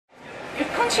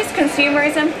conscious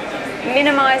consumerism,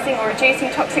 minimising or reducing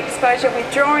toxic exposure,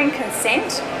 withdrawing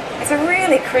consent is a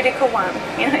really critical one,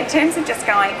 you know, in terms of just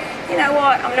going, you know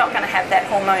what, I'm not going to have that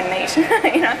hormone meat,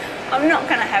 you know, I'm not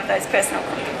going to have those personal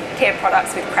care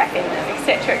products with crap in them,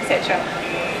 etc., etc.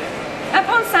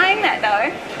 Upon saying that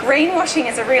though, greenwashing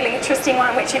is a really interesting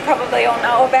one which you probably all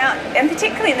know about, and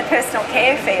particularly in the personal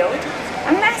care field,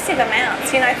 massive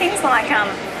amounts, you know, things like,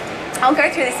 I'll go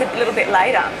through this a little bit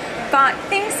later, but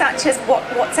things such as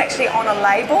what's actually on a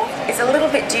label is a little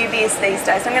bit dubious these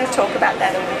days. I'm going to talk about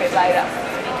that a little bit later.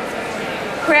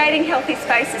 Creating healthy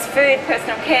spaces, food,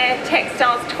 personal care,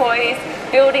 textiles, toys,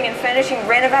 building and furnishing,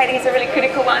 renovating is a really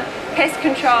critical one, pest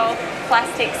control,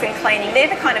 plastics and cleaning.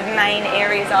 They're the kind of main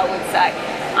areas I would say.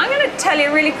 I'm going to tell you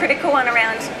a really critical one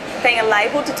around being a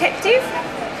label detective.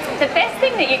 The best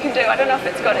thing that you can do, I don't know if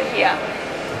it's got it here,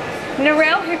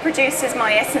 Narelle, who produces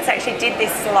My Essence, actually did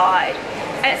this slide.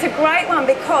 And it's a great one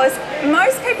because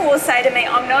most people will say to me,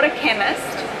 I'm not a chemist,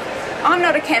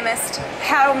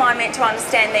 how am I meant to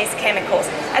understand these chemicals?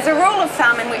 As a rule of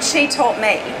thumb, in which she taught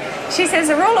me, she says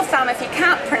a rule of thumb, if you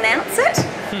can't pronounce it,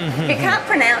 if you can't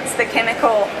pronounce the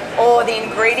chemical or the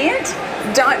ingredient,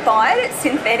 don't buy it, it's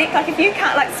synthetic. Like if you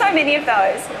can't, like so many of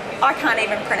those, I can't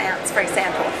even pronounce, for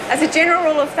example. As a general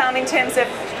rule of thumb, in terms of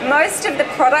most of the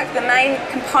product, the main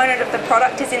component of the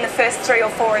product is in the first 3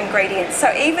 or 4 ingredients.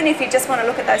 So even if you just want to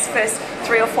look at those first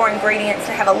 3 or 4 ingredients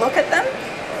and have a look at them,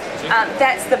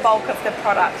 that's the bulk of the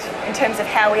product in terms of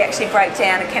how we actually break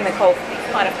down a chemical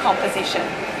kind of composition.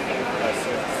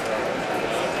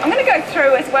 I'm going to go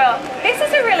through as well. This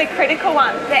is a really critical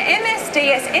one. The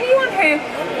MSDS, anyone who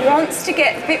wants to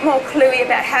get a bit more cluey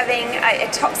about having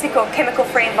a toxic or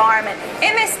chemical-free environment,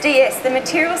 MSDS, the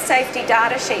Material Safety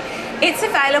Data Sheet, it's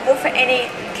available for any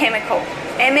chemical.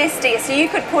 MSDS, so you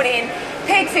could put in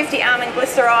PEG 50 almond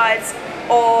glycerides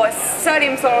or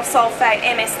sodium lauryl sulfate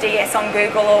MSDS on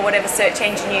Google or whatever search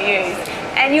engine you use,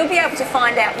 and you'll be able to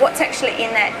find out what's actually in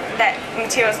that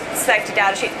material safety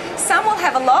data sheet. Some will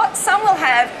have a lot, some will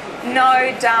have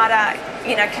no data,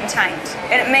 you know, contained,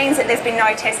 and it means that there's been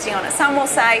no testing on it. Some will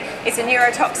say it's a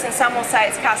neurotoxin, some will say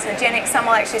it's carcinogenic, some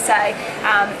will actually say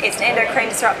it's an endocrine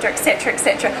disruptor, etc.,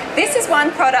 etc. This is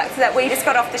one product that we just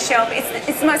got off the shelf.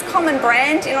 It's the most common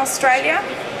brand in Australia.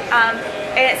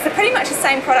 And it's pretty much the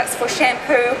same products for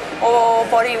shampoo or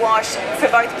body wash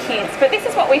for both kids. But this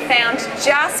is what we found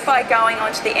just by going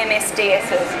onto the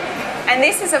MSDSs. And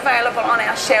this is available on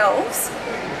our shelves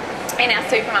in our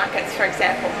supermarkets, for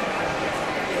example.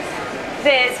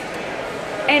 There's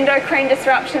endocrine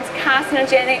disruptions,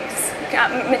 carcinogenics,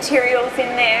 materials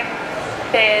in there.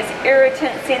 There's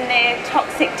irritants in there,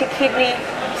 toxic to kidney,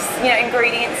 you know,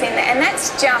 ingredients in there. And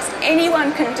that's just,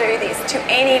 anyone can do this to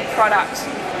any product.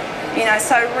 You know,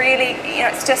 so really, you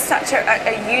know, it's just such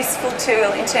a useful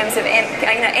tool in terms of,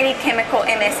 you know, any chemical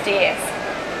MSDS.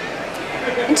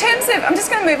 In terms of, I'm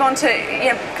just going to move on to,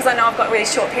 you know, because I know I've got a really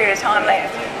short period of time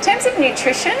left. In terms of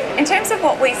nutrition, in terms of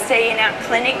what we see in our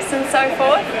clinics and so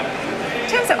forth, in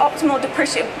terms of optimal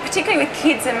nutrition, particularly with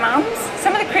kids and mums,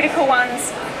 some of the critical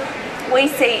ones we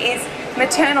see is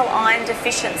maternal iron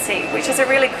deficiency, which is a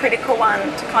really critical one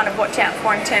to kind of watch out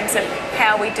for in terms of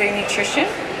how we do nutrition.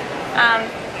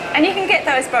 And you can get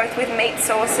those both with meat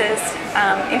sources,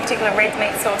 in particular red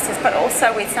meat sources, but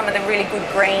also with some of the really good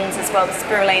greens as well, the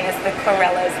spirulinas, the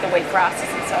chlorellas, the wheatgrasses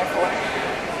and so forth.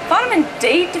 Vitamin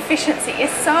D deficiency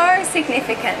is so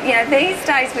significant. You know, these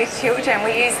days with children,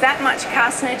 we use that much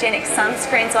carcinogenic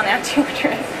sunscreens on our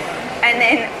children, and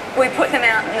then we put them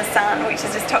out in the sun, which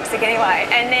is just toxic anyway.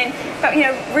 And then, but you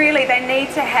know, really they need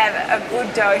to have a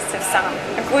good dose of sun,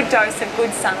 a good dose of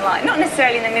good sunlight. Not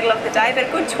necessarily in the middle of the day, but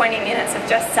a good 20 minutes of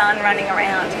just sun running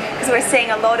around, because we're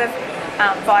seeing a lot of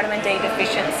vitamin D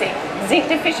deficiency.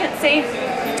 Zinc deficiency,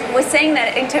 we're seeing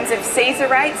that in terms of seizure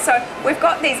rates. So we've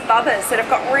got these bubbers that have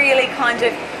got really kind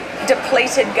of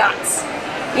depleted guts.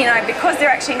 You know, because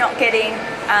they're actually not getting,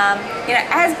 you know,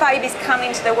 as babies come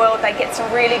into the world, they get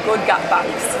some really good gut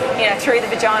bugs, you know, through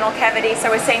the vaginal cavity. So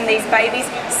we're seeing these babies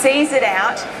seize it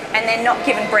out and they're not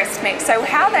given breast milk. So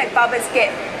how that bubbers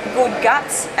get good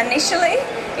guts initially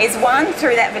is 1,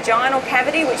 through that vaginal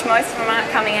cavity, which most of them aren't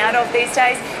coming out of these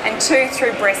days, and 2,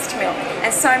 through breast milk.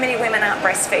 And so many women aren't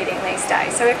breastfeeding these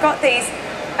days. So we've got these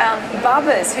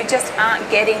bubbers who just aren't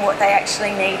getting what they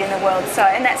actually need in the world. So,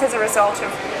 and that's as a result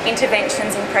of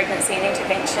interventions in pregnancy and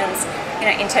interventions, you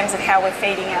know, in terms of how we're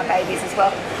feeding our babies as well.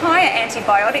 Higher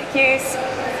antibiotic use,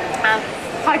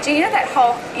 hygiene, that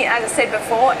whole, you know, as I said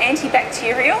before,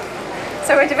 antibacterial.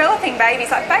 So we're developing babies,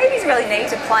 like babies really need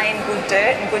to play in good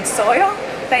dirt and good soil.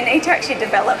 they need to actually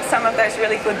develop some of those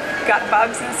really good gut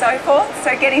bugs and so forth.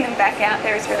 So getting them back out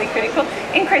there is really critical.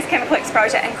 Increased chemical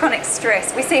exposure and chronic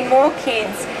stress. We see more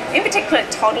kids, in particular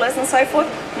toddlers and so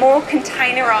forth, more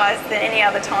containerised than any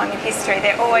other time in history.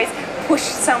 They're always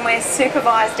pushed somewhere,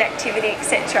 supervised activity,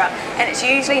 etc. And it's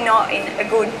usually not in a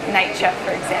good nature,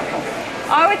 for example.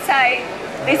 I would say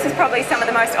this is probably some of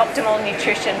the most optimal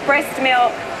nutrition. Breast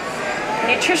milk,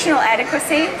 nutritional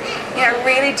adequacy, you know,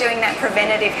 really doing that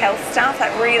preventative health stuff,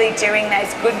 like really doing those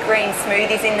good green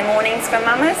smoothies in the mornings for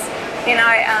mamas. You know,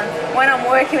 when I'm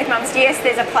working with mums, yes,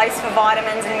 there's a place for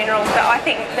vitamins and minerals, but I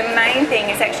think the main thing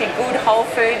is actually good whole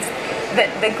foods,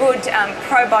 the good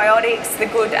probiotics, the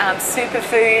good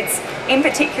superfoods, in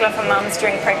particular for mums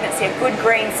during pregnancy, a good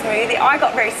green smoothie. I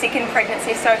got very sick in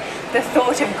pregnancy, so the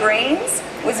thought of greens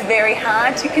was very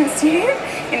hard to consume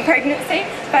in pregnancy,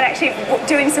 but actually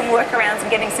doing some workarounds and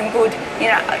getting some good, you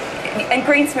know, and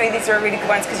green smoothies are really good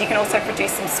ones because you can also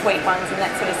produce some sweet ones in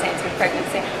that sort of sense with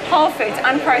pregnancy. Whole foods,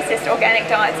 unprocessed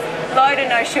organic diets, low to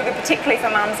no sugar, particularly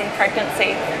for mums in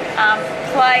pregnancy.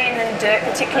 Play in the dirt,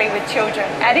 particularly with children.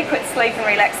 Adequate sleep and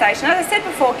relaxation. As I said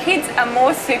before, kids are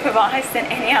more supervised than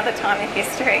any other time in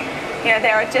history. You know,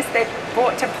 they're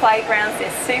brought to playgrounds,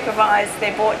 they're supervised,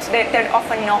 they're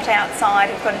often not outside.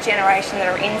 We've got a generation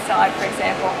that are inside, for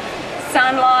example.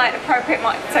 Sunlight, appropriate,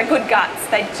 so good guts.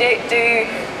 They do.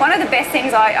 One of the best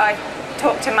things I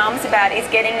talk to mums about is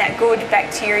getting that good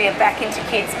bacteria back into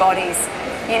kids' bodies.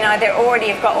 You know, they already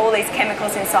have got all these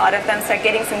chemicals inside of them, so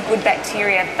getting some good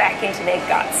bacteria back into their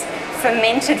guts.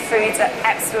 Fermented foods are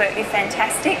absolutely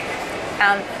fantastic.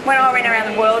 When I went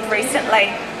around the world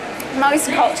recently,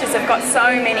 most cultures have got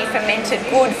so many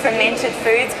good fermented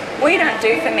foods. We don't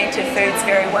do fermented foods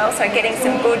very well, so getting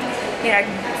some good, you know,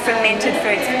 fermented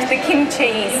foods. The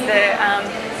kimchi's,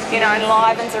 you know,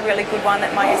 enliven's a really good one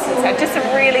that my sisters have. Just some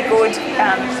really good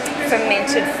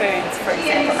fermented foods, for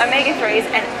example. Omega-3s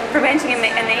and preventing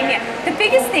anemia. The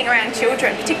biggest thing around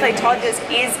children, particularly toddlers,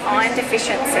 is iron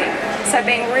deficiency. So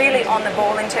being really on the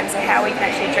ball in terms of how we can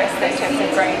actually address that in terms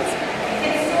of greens.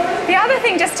 The other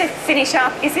thing, just to finish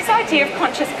up, is this idea of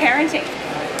conscious parenting.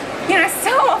 You know,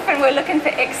 so often we're looking for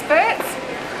experts.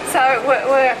 So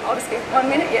I'll just give 1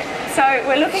 minute, yeah. So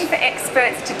we're looking for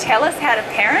experts to tell us how to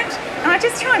parent. And I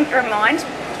just try and remind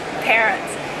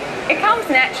parents, it comes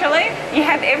naturally. You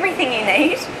have everything you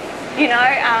need. You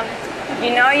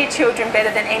know your children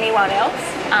better than anyone else.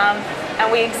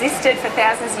 And we existed for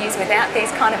thousands of years without these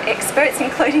kind of experts,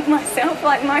 including myself.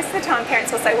 Like most of the time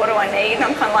parents will say, what do I need? And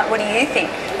I'm kind of like, what do you think?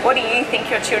 What do you think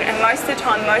your children? And most of the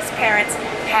time, most parents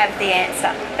have the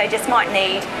answer. They just might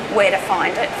need where to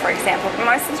find it, for example.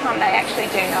 But most of the time they actually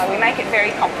do know. We make it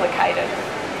very complicated.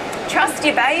 Trust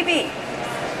your baby.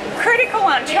 Critical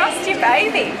one, trust your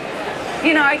baby.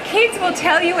 You know, kids will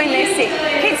tell you when they're sick.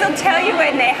 Kids will tell you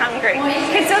when they're hungry.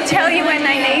 Kids will tell you when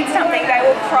they need something. They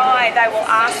will cry. They will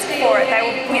ask for it. They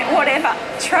will, you know, whatever.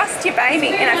 Trust your baby.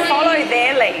 You know, follow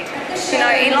their lead. You know,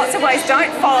 in lots of ways,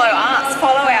 don't follow us.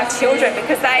 Follow our children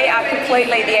because they are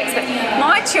completely the experts.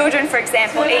 My children, for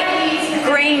example, eat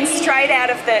greens straight out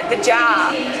of the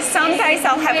jar. Some days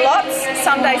they'll have lots.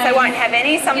 Some days they won't have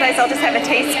any. Some days they'll just have a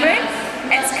teaspoon.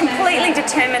 It's completely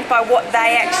determined by what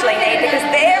they actually need because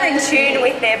they're in tune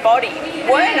with their body.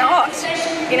 We're not.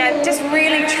 You know, just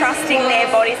really trusting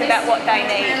their bodies about what they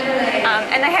need.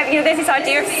 And they have, you know, there's this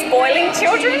idea of spoiling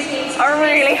children. I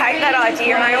really hate that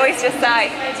idea, and I always just say,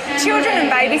 children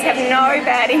and babies have no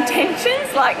bad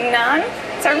intentions, like none.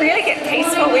 So really get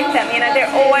peaceful with them. You know,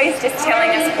 they're always just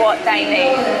telling us what they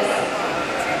need.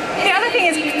 The other thing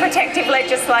is protective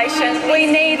legislation. We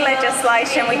need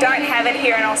legislation. We don't have it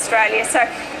here in Australia. So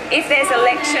if there's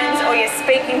elections or you're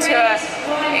speaking to a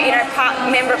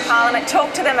member of parliament,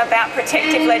 talk to them about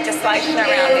protective legislation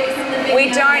around this.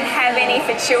 We don't have any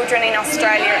for children in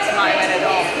Australia at the moment at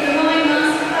all.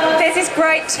 There's this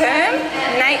great term,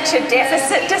 nature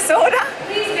deficit disorder.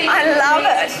 I love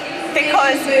it,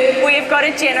 because we've got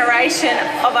a generation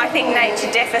of, I think, nature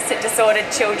deficit disordered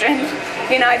children.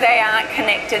 You know, they aren't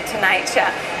connected to nature.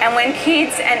 And when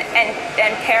kids and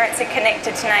parents are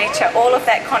connected to nature, all of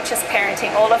that conscious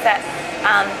parenting, all of that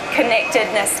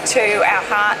connectedness to our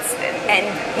hearts and,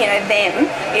 you know, them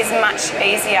is much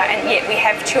easier. And yet we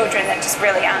have children that just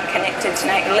really aren't connected to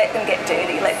nature. Let them get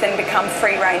dirty. Let them become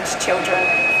free-range children,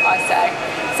 I say.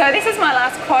 So this is my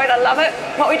last quote. I love it.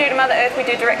 What we do to Mother Earth, we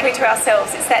do directly to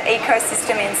ourselves. It's that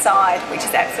ecosystem inside, which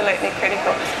is absolutely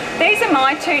critical. These are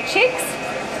my two chicks.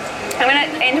 I'm going to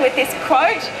end with this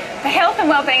quote. The health and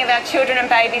well-being of our children and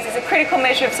babies is a critical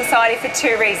measure of society for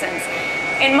two reasons.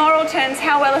 In moral terms,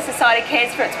 how well a society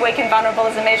cares for its weak and vulnerable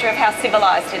is a measure of how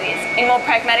civilised it is. In more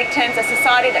pragmatic terms, a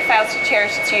society that fails to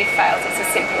cherish its youth fails. It's as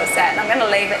simple as that. And I'm going to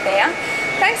leave it there.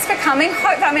 Thanks for coming.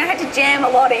 I had to jam a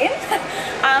lot in.